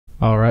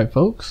Alright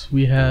folks,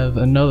 we have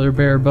another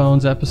bare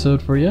bones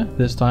episode for you.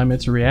 This time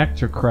it's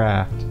reactor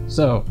craft.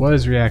 So, what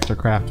is reactor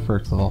craft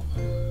first of all?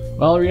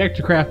 Well,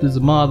 reactor craft is a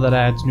mod that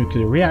adds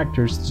nuclear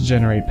reactors to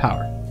generate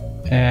power.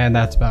 And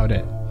that's about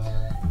it.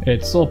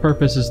 Its sole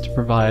purpose is to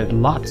provide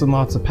lots and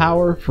lots of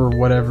power for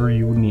whatever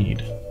you need.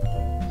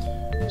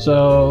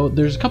 So,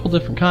 there's a couple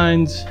different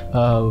kinds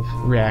of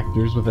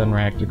reactors within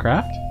reactor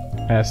craft.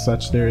 As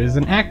such, there is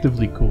an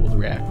actively cooled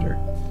reactor.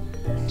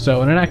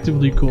 So in an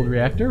actively cooled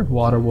reactor,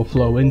 water will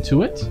flow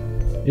into it.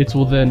 It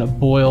will then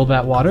boil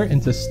that water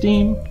into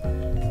steam,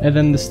 and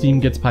then the steam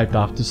gets piped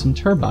off to some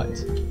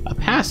turbines. A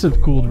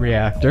passive cooled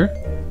reactor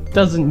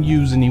doesn't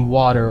use any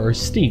water or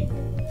steam,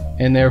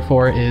 and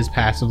therefore is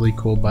passively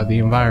cooled by the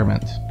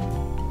environment.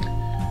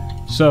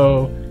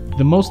 So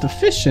the most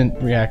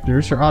efficient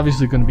reactors are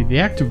obviously going to be the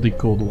actively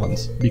cooled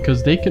ones,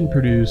 because they can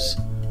produce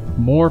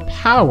more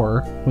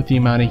power with the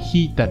amount of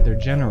heat that they're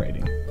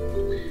generating,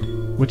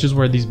 which is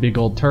where these big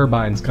old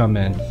turbines come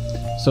in.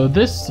 So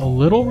this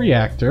little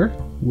reactor,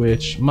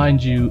 which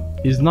mind you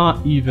is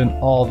not even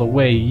all the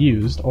way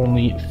used,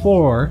 only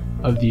 4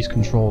 of these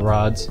control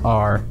rods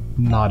are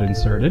not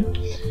inserted,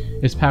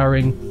 is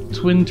powering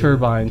twin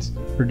turbines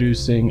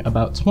producing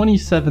about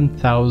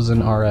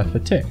 27,000 RF a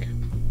tick.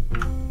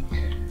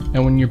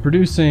 And when you're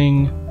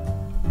producing,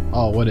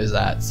 what is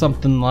that?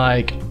 Something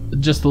like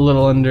just a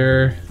little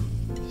under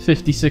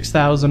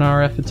 56,000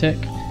 RF a tick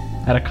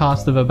at a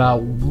cost of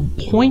about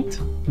 0.1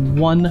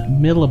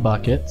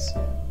 millibuckets,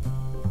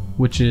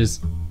 which is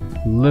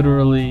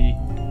literally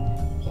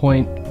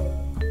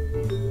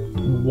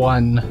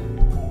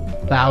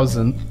 0.1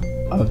 thousandth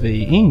of a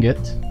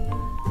ingot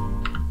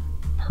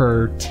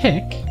per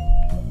tick.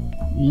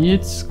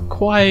 It's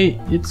quite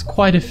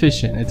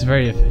efficient. It's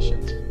very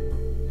efficient.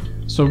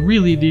 So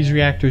really, these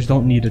reactors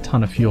don't need a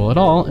ton of fuel at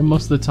all, and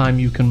most of the time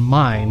you can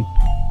mine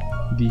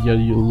the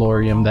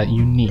uranium that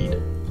you need.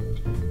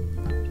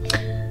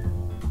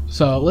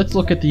 So let's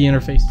look at the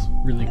interface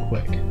really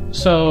quick.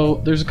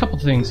 So there's a couple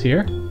things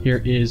here.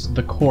 Here is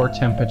the core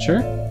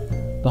temperature,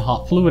 the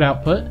hot fluid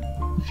output,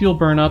 the fuel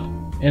burnup,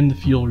 and the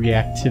fuel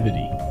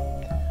reactivity.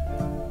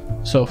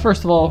 So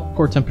first of all,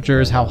 core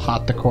temperature is how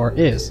hot the core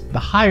is. The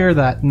higher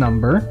that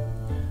number,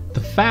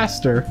 the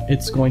faster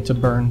it's going to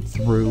burn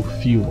through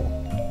fuel.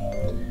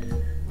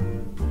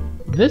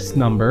 This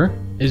number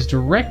is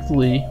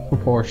directly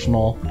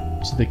proportional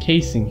to the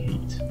casing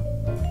heat.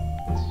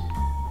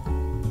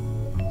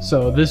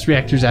 So this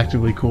reactor is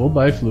actively cooled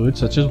by fluid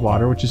such as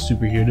water, which is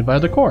superheated by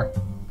the core.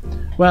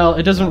 Well,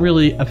 it doesn't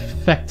really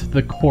affect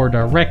the core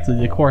directly.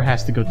 The core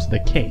has to go to the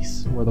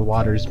case where the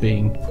water is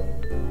being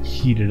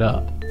heated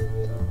up.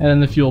 And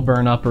then the fuel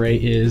burn-up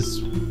rate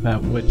is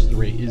at which the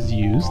rate is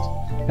used.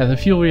 And the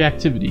fuel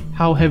reactivity,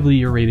 how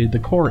heavily irradiated the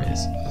core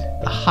is.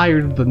 The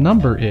higher the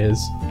number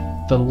is,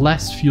 the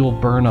less fuel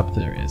burn-up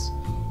there is.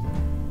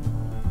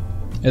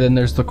 And then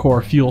there's the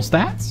core fuel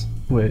stats,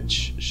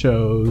 which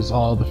shows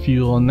all the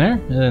fuel in there.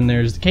 And then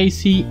there's the case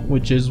heat,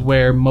 which is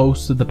where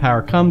most of the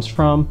power comes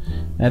from.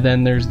 And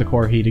then there's the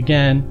core heat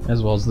again,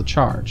 as well as the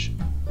charge.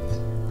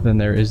 Then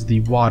there is the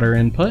water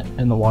input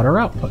and the water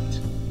output.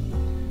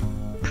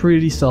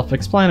 Pretty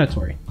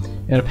self-explanatory.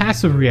 In a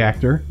passive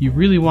reactor, you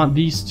really want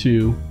these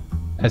two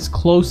as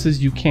close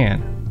as you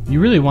can. You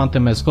really want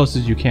them as close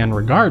as you can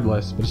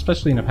regardless, but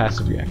especially in a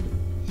passive reactor.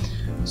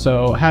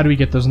 So how do we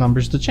get those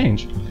numbers to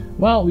change?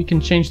 Well, we can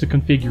change the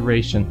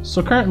configuration.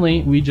 So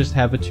currently we just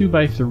have a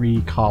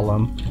 2x3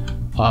 column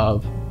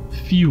of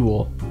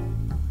fuel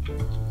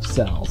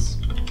cells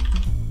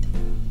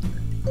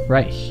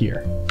right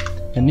here.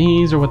 And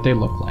these are what they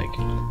look like.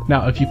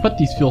 Now, if you put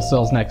these fuel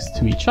cells next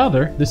to each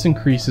other, this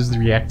increases the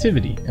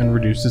reactivity and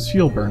reduces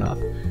fuel burnup.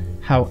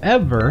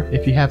 However,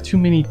 if you have too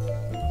many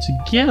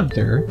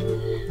together,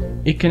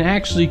 it can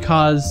actually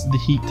cause the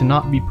heat to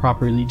not be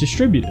properly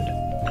distributed,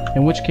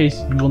 in which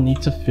case you will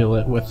need to fill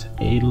it with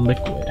a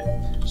liquid.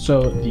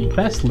 So the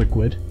best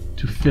liquid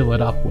to fill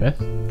it up with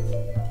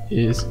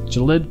is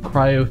gelid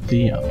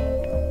cryotheum.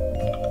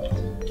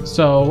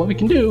 So what we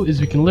can do is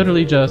we can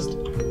literally just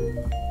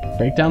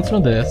break down some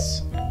of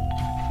this,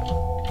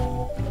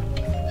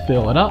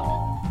 fill it up,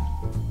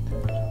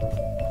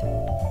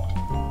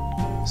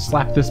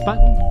 slap this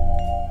button,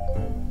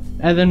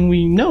 and then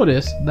we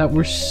notice that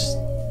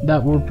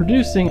we're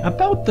producing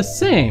about the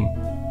same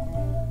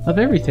of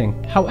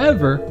everything.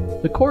 However,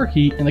 the core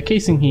heat and the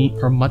casing heat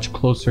are much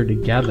closer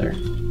together,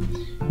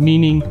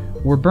 meaning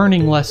we're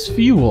burning less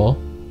fuel,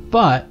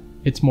 but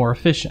it's more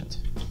efficient.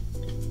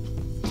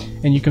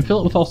 And you can fill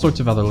it with all sorts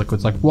of other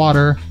liquids like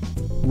water,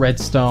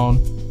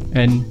 redstone,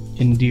 and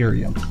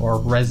enderium, or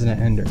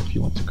resonant ender if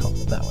you want to call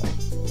it that way.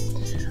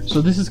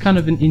 So this is kind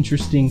of an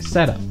interesting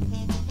setup.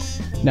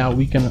 Now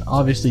we can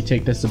obviously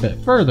take this a bit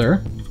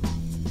further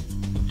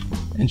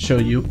and show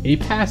you a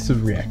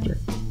passive reactor.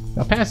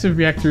 Now passive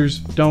reactors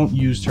don't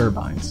use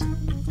turbines.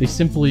 They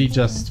simply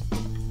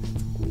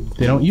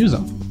they don't use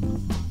them.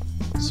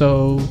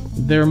 So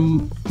their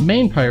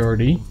main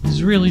priority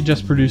is really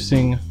just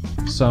producing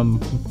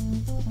some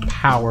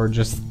power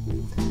just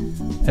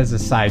as a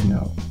side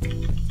note.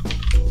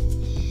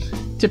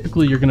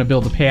 typically you're going to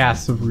build a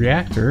passive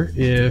reactor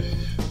if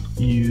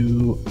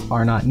you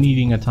are not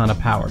needing a ton of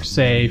power.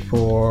 Say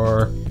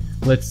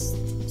let's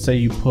say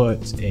you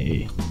put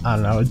a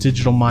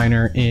digital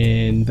miner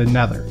in the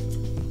nether.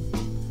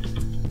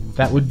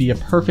 That would be a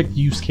perfect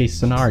use case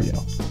scenario.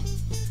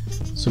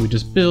 So we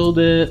just build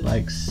it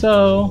like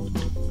so,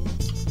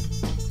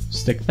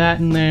 stick that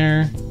in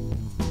there,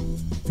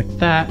 like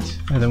that,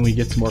 and then we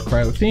get some more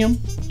cryotheum.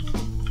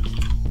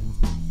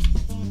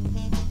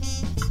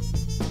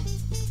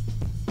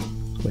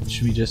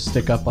 Which we just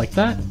stick up like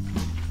that.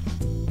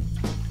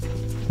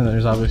 And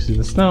there's obviously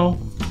the snow.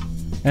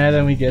 And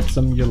then we get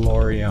some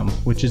uranium,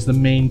 which is the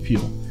main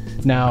fuel.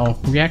 Now,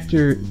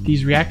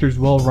 these reactors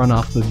will run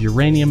off of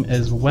uranium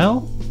as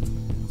well,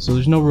 so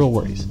there's no real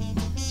worries.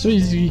 So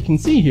as you can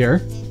see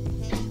here,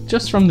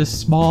 just from this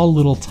small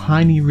little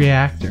tiny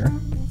reactor,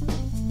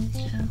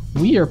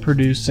 we are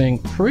producing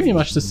pretty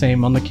much the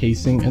same on the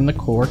casing and the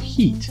core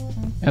heat.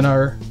 And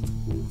our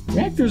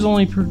reactor's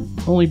only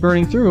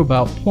burning through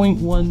about 0.1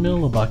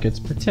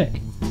 millibuckets per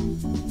tick.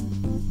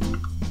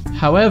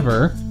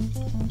 However,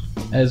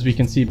 as we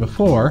can see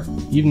before,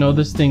 even though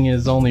this thing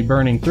is only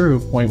burning through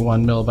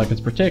 0.1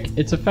 millibuckets per tick,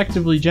 it's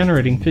effectively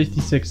generating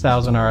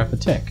 56,000 RF a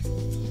tick,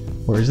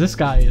 whereas this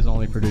guy is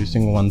only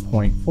producing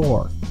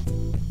 1.4.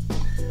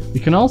 We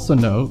can also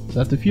note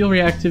that the fuel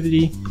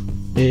reactivity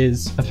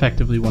is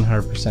effectively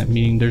 100%,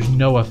 meaning there's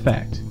no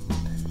effect.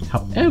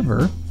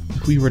 However,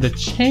 if we were to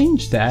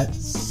change that,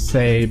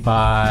 say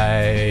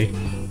by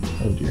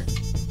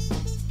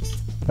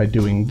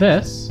doing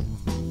this,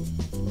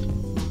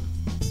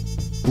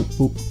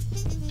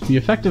 we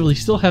effectively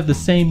still have the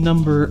same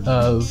number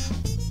of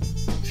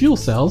fuel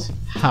cells.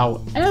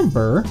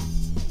 However,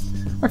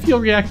 our fuel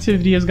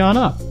reactivity has gone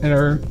up and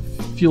our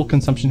fuel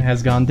consumption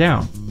has gone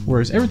down,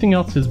 whereas everything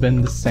else has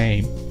been the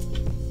same.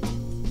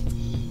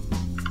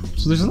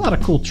 So there's a lot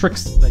of cool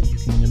tricks that you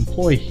can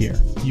employ here.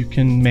 You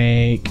can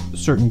make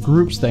certain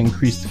groups that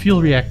increase the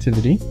fuel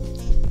reactivity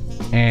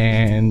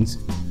and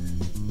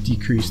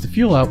decrease the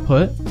fuel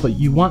output, but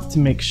you want to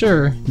make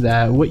sure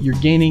that what you're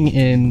gaining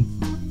in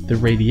the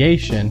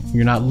radiation,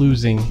 you're not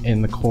losing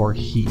in the core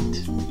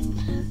heat.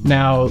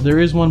 Now, there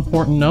is one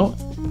important note.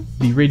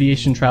 The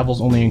radiation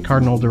travels only in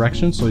cardinal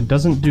directions, so it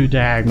doesn't do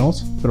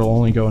diagonals, but it'll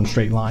only go in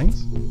straight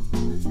lines.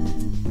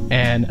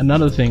 And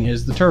another thing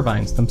is the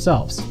turbines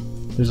themselves.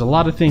 There's a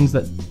lot of things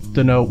that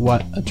denote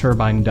what a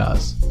turbine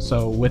does.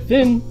 So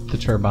within the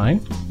turbine,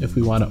 if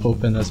we want to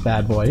open this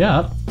bad boy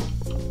up,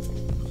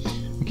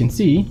 we can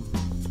see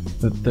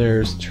that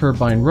there's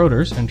turbine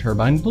rotors and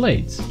turbine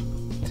blades.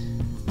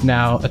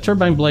 Now, a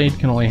turbine blade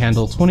can only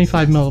handle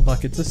 25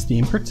 millibuckets of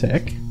steam per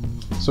tick,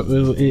 so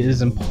it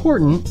is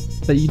important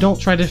that you don't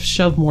try to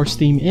shove more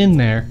steam in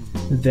there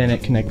than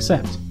it can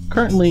accept.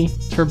 Currently,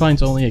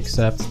 turbines only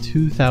accept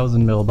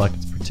 2,000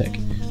 millibuckets per tick.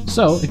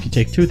 So, if you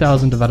take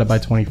 2,000 divided by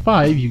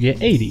 25, you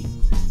get 80,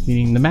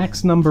 meaning the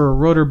max number of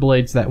rotor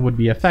blades that would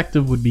be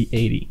effective would be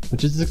 80,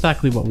 which is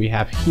exactly what we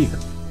have here.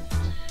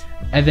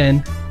 And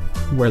then,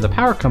 where the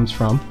power comes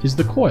from is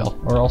the coil,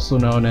 or also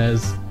known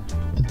as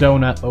the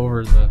donut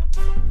over the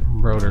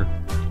rotor.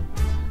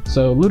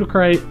 So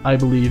Ludicrite, I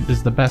believe,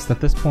 is the best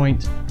at this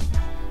point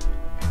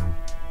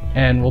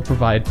and will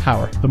provide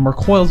power. The more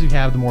coils you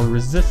have, the more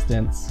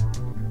resistance,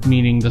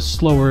 meaning the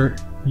slower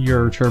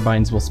your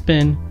turbines will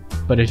spin,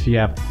 but if you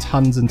have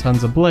tons and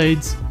tons of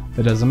blades,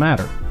 it doesn't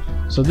matter.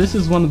 So this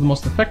is one of the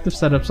most effective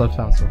setups I've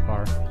found so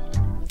far,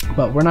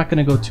 but we're not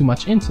going to go too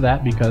much into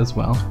that because,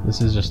 well, this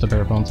is just a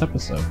bare bones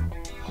episode.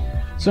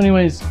 So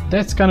anyways,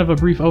 that's kind of a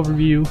brief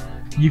overview.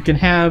 You can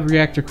have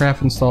Reactor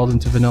Craft installed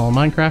into vanilla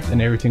Minecraft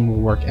and everything will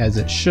work as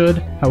it should.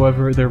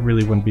 However, there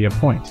really wouldn't be a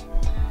point.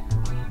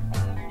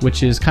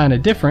 Which is kind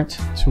of different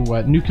to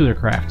what Nuclear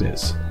Craft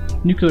is.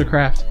 Nuclear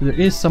Craft, there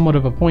is somewhat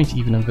of a point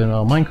even in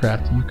vanilla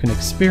Minecraft. You can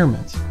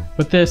experiment.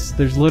 But this,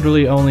 there's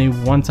literally only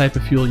one type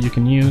of fuel you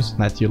can use,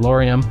 and that's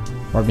uranium,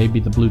 or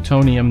maybe the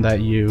plutonium that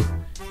you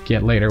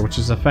get later, which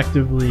is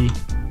effectively,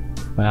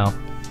 well,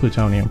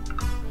 plutonium.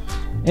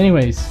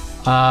 Anyways,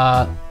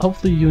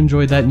 hopefully you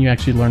enjoyed that and you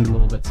actually learned a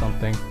little bit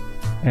something.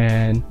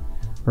 And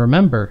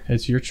remember,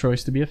 it's your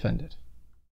choice to be offended.